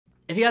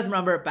If you guys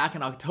remember, back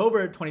in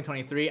October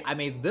 2023, I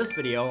made this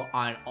video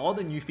on all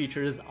the new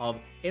features of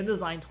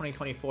InDesign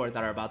 2024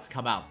 that are about to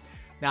come out.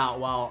 Now,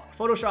 while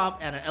Photoshop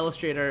and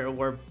Illustrator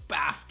were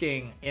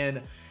basking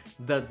in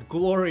the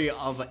glory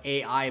of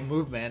AI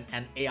movement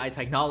and AI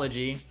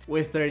technology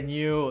with their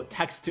new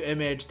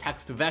text-to-image,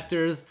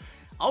 text-to-vectors,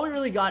 all we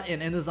really got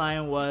in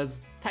InDesign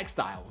was text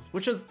styles,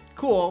 which is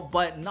cool,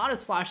 but not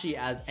as flashy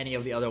as any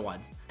of the other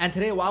ones. And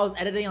today, while I was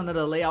editing on the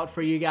layout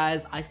for you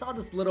guys, I saw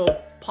this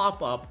little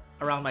pop-up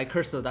around my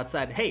cursor that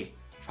said, hey,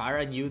 try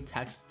our new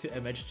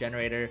text-to-image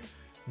generator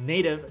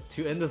native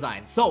to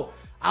InDesign. So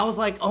I was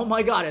like, oh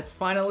my god, it's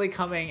finally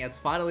coming, it's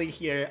finally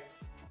here.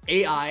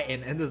 AI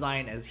in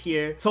InDesign is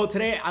here. So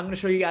today I'm going to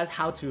show you guys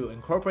how to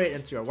incorporate it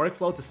into your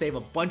workflow to save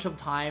a bunch of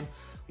time.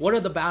 What are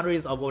the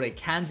boundaries of what it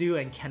can do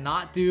and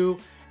cannot do?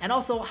 And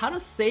also how to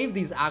save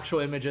these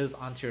actual images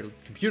onto your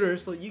computer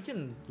so you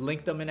can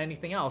link them in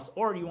anything else,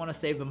 or you want to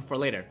save them for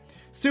later.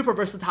 Super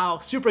versatile,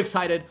 super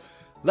excited.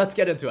 Let's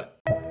get into it.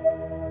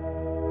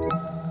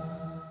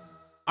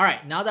 All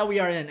right, now that we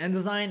are in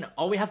InDesign,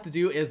 all we have to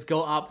do is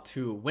go up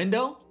to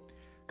Window,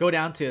 go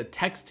down to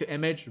Text to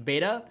Image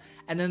Beta,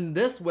 and then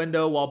this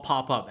window will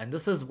pop up, and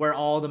this is where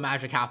all the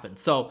magic happens.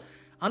 So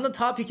on the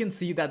top, you can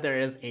see that there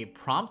is a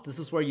prompt. This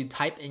is where you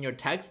type in your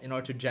text in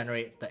order to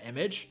generate the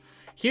image.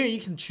 Here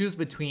you can choose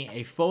between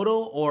a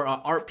photo or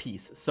an art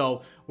piece.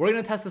 So we're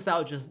gonna test this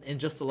out in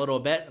just a little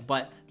bit,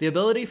 but the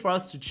ability for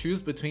us to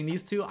choose between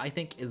these two, I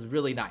think, is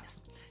really nice.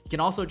 You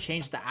can also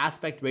change the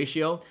aspect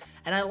ratio,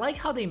 and I like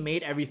how they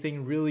made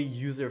everything really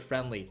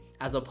user-friendly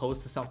as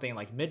opposed to something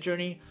like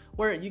Midjourney,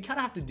 where you kind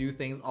of have to do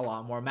things a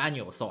lot more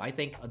manual. So I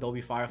think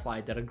Adobe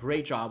Firefly did a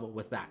great job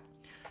with that.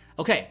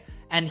 Okay,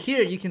 and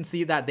here you can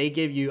see that they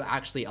give you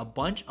actually a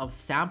bunch of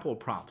sample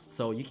prompts.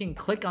 So you can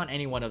click on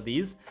any one of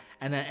these,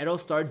 and then it'll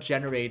start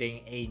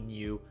generating a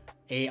new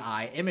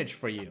AI image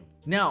for you.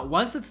 Now,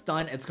 once it's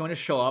done, it's going to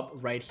show up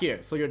right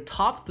here. So your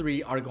top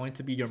 3 are going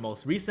to be your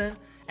most recent,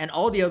 and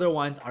all the other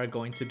ones are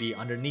going to be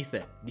underneath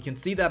it. You can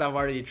see that I've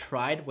already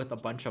tried with a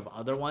bunch of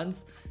other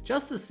ones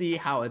just to see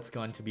how it's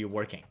going to be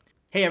working.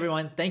 Hey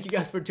everyone, thank you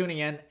guys for tuning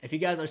in. If you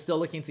guys are still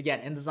looking to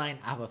get InDesign,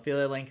 I have an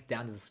affiliate link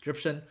down in the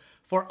description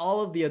for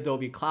all of the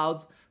Adobe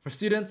clouds. For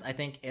students, I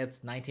think it's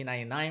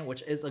 $19.99,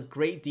 which is a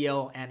great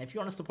deal. And if you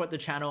want to support the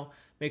channel,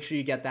 make sure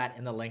you get that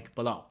in the link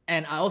below.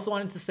 And I also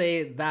wanted to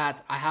say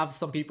that I have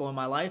some people in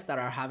my life that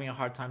are having a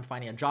hard time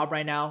finding a job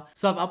right now.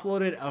 So I've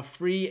uploaded a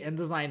free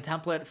InDesign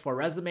template for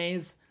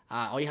resumes.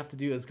 All you have to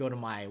do is go to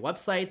my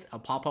website, a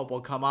pop-up will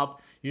come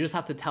up. You just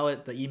have to tell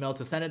it the email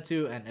to send it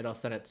to, and it'll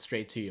send it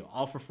straight to you,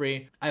 all for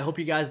free. I hope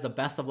you guys the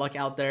best of luck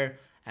out there,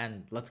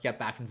 and let's get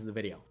back into the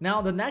video.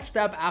 Now, the next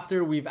step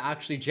after we've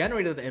actually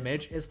generated the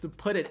image is to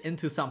put it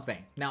into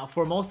something. Now,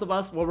 for most of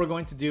us, what we're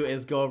going to do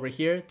is go over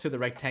here to the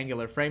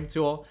rectangular frame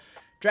tool,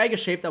 drag a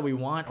shape that we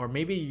want, or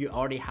maybe you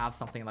already have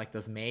something like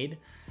this made.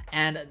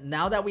 And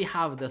now that we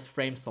have this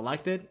frame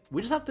selected,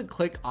 we just have to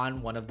click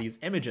on one of these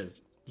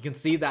images. You can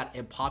see that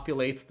it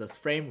populates this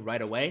frame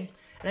right away.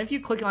 And if you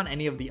click on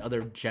any of the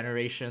other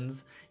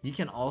generations, you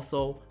can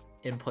also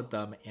input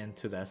them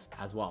into this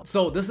as well.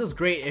 So this is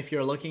great if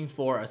you're looking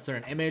for a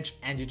certain image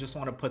and you just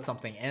want to put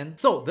something in.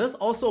 So this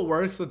also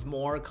works with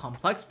more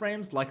complex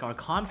frames like our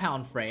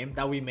compound frame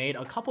that we made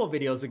a couple of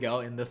videos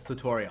ago in this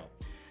tutorial.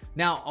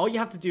 Now, all you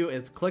have to do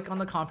is click on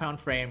the compound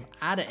frame,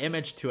 add an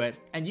image to it,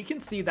 and you can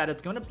see that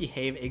it's going to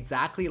behave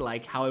exactly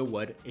like how it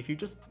would if you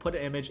just put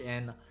an image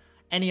in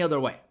any other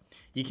way.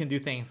 You can do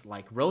things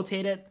like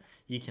rotate it,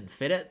 you can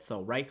fit it, so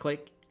right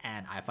click,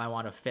 and if I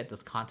want to fit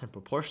this content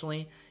proportionally,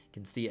 you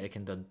can see it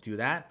can do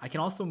that. I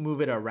can also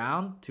move it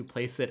around to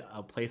place it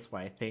a place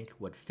where I think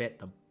would fit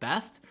the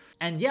best.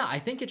 And yeah, I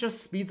think it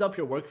just speeds up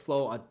your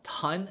workflow a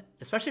ton,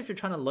 especially if you're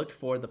trying to look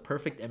for the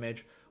perfect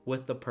image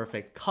with the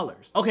perfect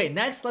colors. Okay,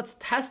 next let's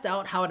test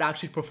out how it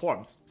actually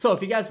performs. So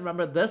if you guys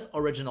remember this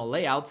original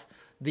layout,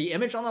 the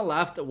image on the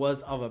left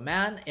was of a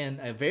man in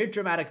a very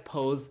dramatic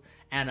pose,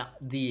 and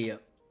the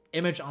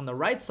image on the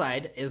right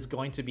side is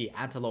going to be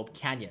Antelope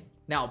Canyon.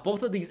 Now,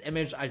 both of these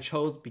images I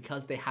chose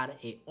because they had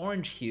an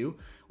orange hue,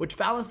 which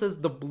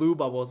balances the blue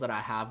bubbles that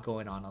I have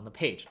going on the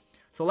page.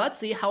 So let's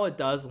see how it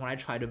does when I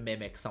try to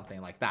mimic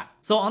something like that.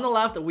 So on the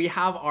left, we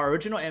have our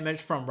original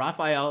image from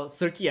Rafael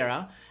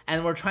Cerqueira,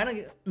 and we're trying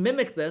to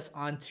mimic this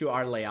onto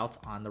our layout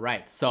on the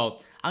right. So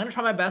I'm gonna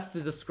try my best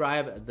to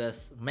describe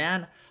this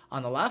man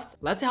on the left.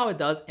 Let's see how it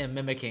does in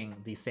mimicking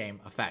the same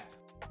effect.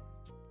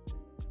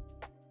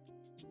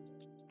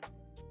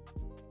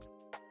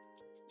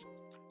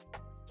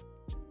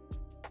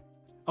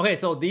 Okay,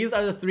 so these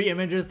are the 3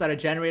 images that are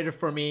generated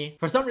for me.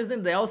 For some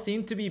reason, they all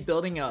seem to be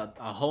building a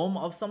home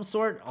of some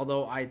sort,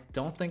 although I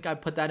don't think I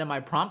put that in my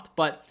prompt,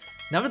 but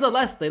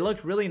nevertheless, they look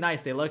really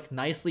nice. They look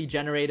nicely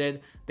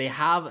generated. They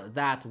have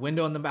that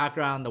window in the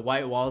background, the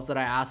white walls that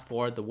I asked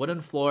for, the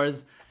wooden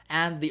floors,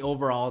 and the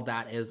overall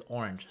that is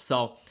orange.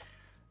 So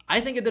I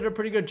think it did a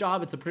pretty good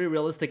job. It's a pretty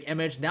realistic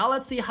image. Now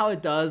let's see how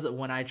it does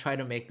when I try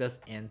to make this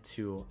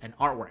into an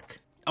artwork.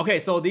 Okay,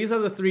 so these are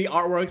the 3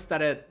 artworks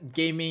that it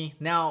gave me.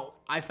 Now,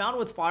 I found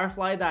with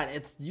Firefly that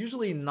it's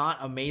usually not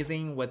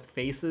amazing with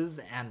faces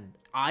and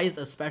eyes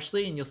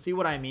especially, and you'll see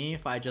what I mean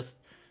if I just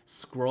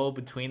scroll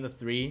between the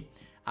three.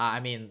 I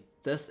mean,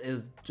 this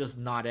is just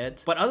not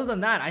it. But other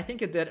than that, I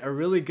think it did a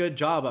really good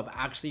job of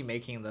actually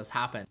making this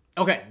happen.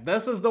 Okay,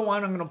 this is the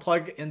one I'm gonna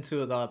plug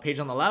into the page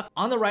on the left.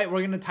 On the right,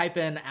 we're gonna type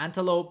in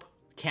Antelope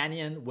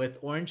Canyon with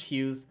orange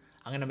hues.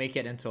 I'm gonna make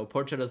it into a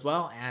portrait as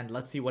well, and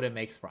let's see what it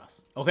makes for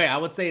us. Okay, I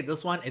would say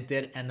this one, it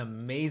did an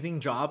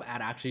amazing job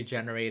at actually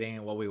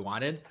generating what we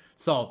wanted.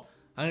 So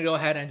I'm gonna go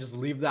ahead and just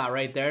leave that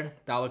right there.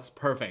 That looks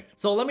perfect.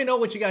 So let me know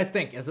what you guys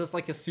think. Is this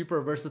like a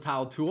super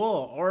versatile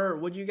tool, or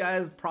would you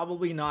guys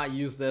probably not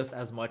use this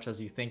as much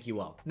as you think you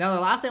will? Now, the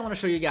last thing I wanna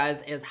show you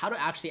guys is how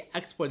to actually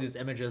export these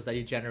images that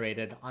you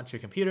generated onto your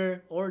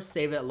computer or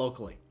save it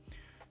locally.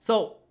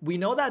 So we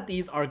know that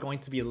these are going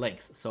to be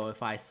links. So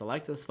if I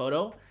select this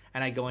photo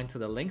and I go into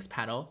the links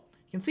panel,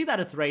 you can see that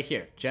it's right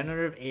here,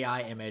 Generative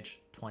AI image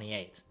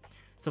 28.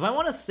 So if I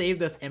want to save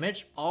this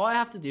image, all I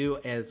have to do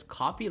is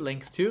copy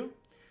links to,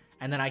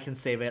 and then I can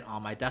save it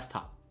on my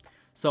desktop.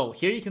 So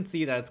here you can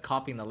see that it's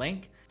copying the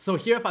link. So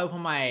here, if I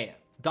open my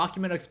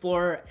Document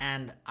Explorer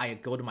and I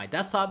go to my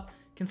desktop,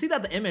 you can see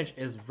that the image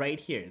is right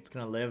here. It's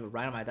gonna live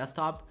right on my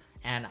desktop,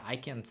 and I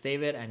can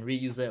save it and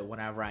reuse it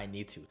whenever I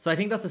need to. So I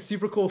think that's a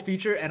super cool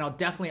feature, and it'll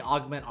definitely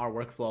augment our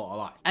workflow a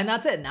lot. And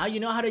that's it. Now you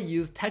know how to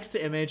use text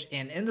to image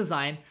in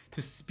InDesign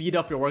to speed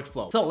up your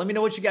workflow. So let me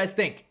know what you guys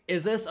think.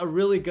 Is this a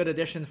really good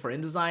addition for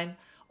InDesign?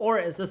 Or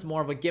is this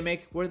more of a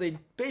gimmick where they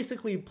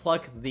basically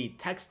pluck the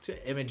text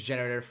to image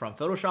generator from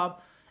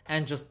Photoshop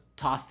and just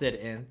tossed it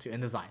into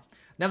InDesign?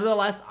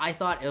 Nevertheless, I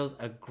thought it was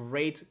a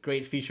great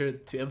feature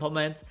to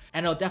implement,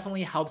 and it'll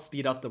definitely help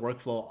speed up the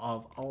workflow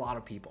of a lot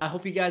of people. I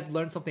hope you guys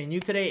learned something new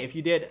today. If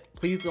you did,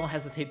 please don't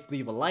hesitate to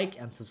leave a like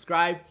and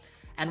subscribe.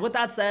 And with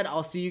that said,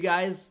 I'll see you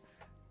guys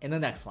in the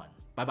next one.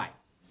 Bye bye.